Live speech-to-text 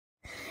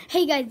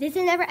Hey guys, this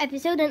is another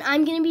episode and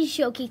I'm going to be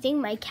showcasing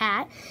my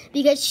cat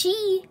because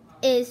she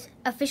is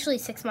officially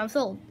 6 months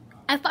old.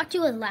 I thought she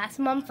was last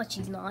month, but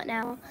she's not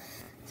now.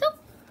 So,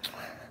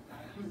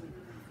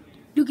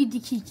 look at the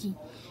kitty.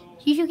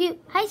 She's so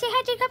cute. Hi, say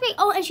hi to Cupcake.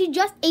 Oh, and she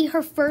just ate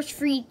her first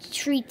free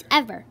treat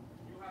ever.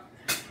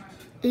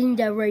 Isn't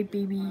that right,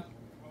 baby?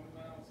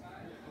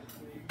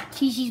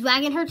 She's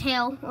wagging her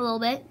tail a little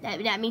bit.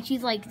 That means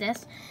she's like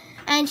this.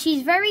 And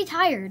she's very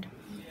tired.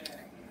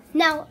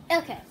 Now,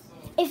 okay.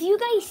 If you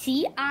guys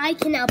see, I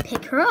can now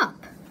pick her up.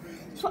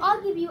 So I'll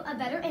give you a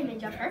better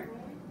image of her.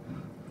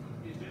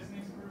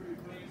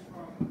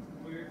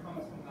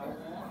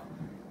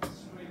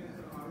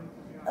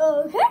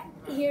 Okay,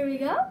 here we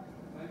go.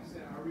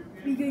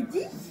 We got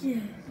this.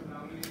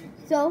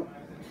 So,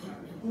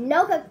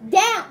 no cook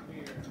down.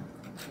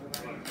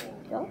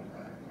 Go.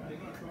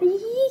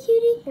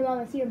 Cutie. Hey, Mom,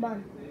 I see your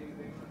bum.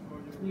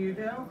 You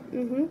do?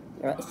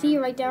 Mm-hmm. See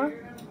you right down.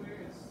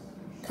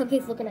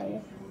 Cupcake's looking at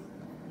you.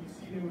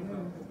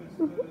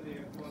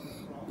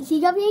 You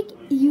see, Cupcake?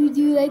 You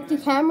do like the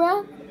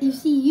camera? You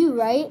see you,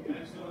 right?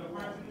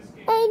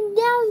 And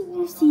now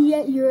you see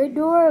that you're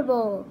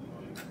adorable.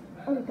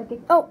 Okay,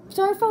 Cupcake. Oh,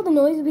 sorry for all the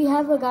noise. We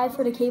have a guy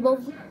for the cable.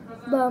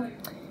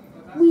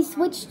 We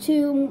switched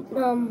to,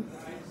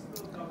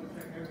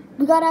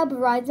 we got out of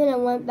Verizon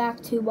and went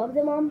back to, what was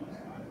it, Mom?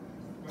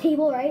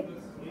 Cable, right?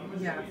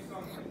 Yeah.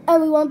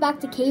 And we went back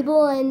to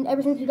cable, and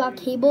ever since we got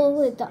cable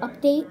with the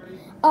update,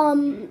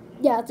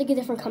 yeah, it's like a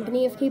different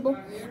company of cable.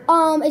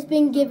 It's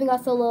been giving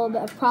us a little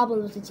bit of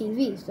problems with the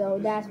TV, so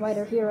that's why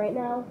they're here right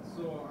now.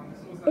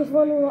 It's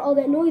wondering what all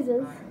that noise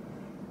is.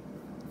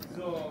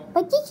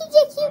 But this is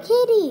a cute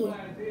kitty.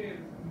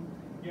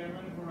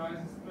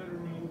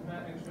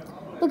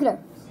 Look at her.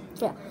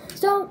 Yeah.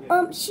 So,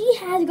 she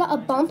has got a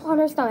bump on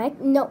her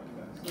stomach. No.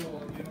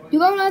 You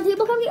going on the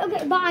table, Cupcake?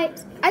 Okay, bye.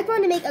 I just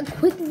wanted to make a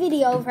quick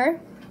video of her.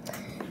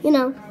 You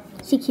know,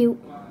 she's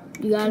cute.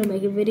 You gotta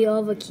make a video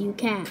of a cute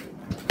cat.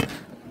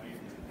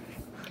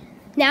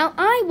 Now,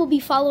 I will be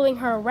following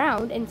her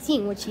around and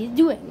seeing what she's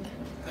doing.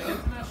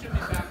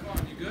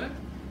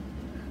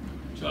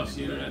 Just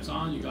the internet's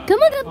on, you got Come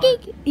on,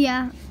 Cupcake.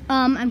 Yeah,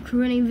 I'm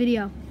recording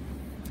video.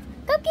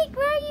 Cupcake,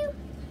 where are you?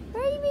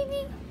 Where are you,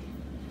 baby?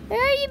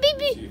 Where are you,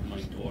 baby? See if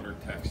my daughter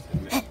texted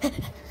me.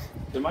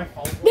 Did my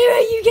phone? Where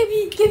are you,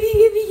 Cupcake?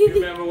 You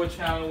remember what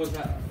channel was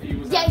that you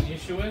was having an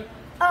issue with?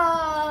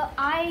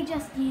 I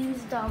just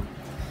used,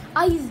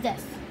 I used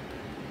this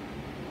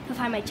to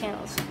find my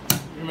channels.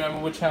 You remember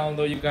what channel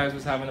though you guys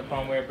was having a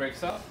problem where it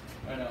breaks up?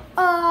 I know.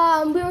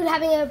 We were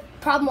having a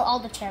problem with all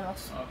the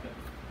channels.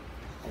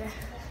 Okay.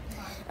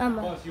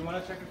 Boss, you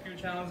want to check a few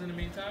channels in the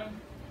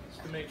meantime?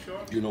 Just to make sure?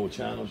 You know what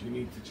channels you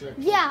need to check?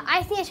 Yeah,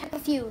 I think I checked a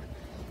few.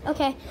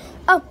 Okay.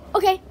 Oh,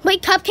 okay.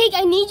 Wait, Cupcake,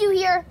 I need you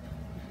here.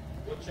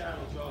 What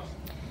channel, Josh?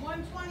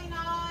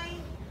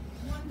 129.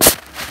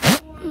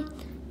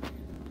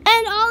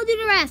 And I'll do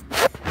the rest.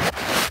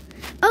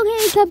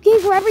 Okay,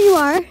 Cupcake, wherever you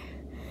are.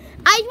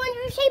 I just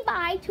wanted to say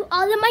bye to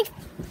all of my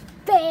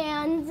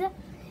fans.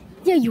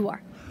 There you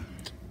are.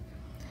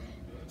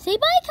 Say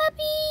bye,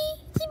 Cuppy.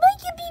 Say bye,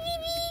 Cuppy,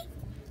 baby.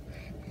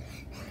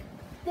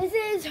 This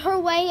is her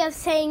way of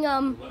saying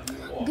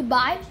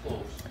goodbye.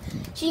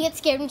 She gets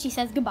scared when she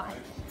says goodbye.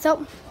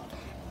 So,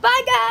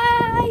 bye,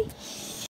 guys.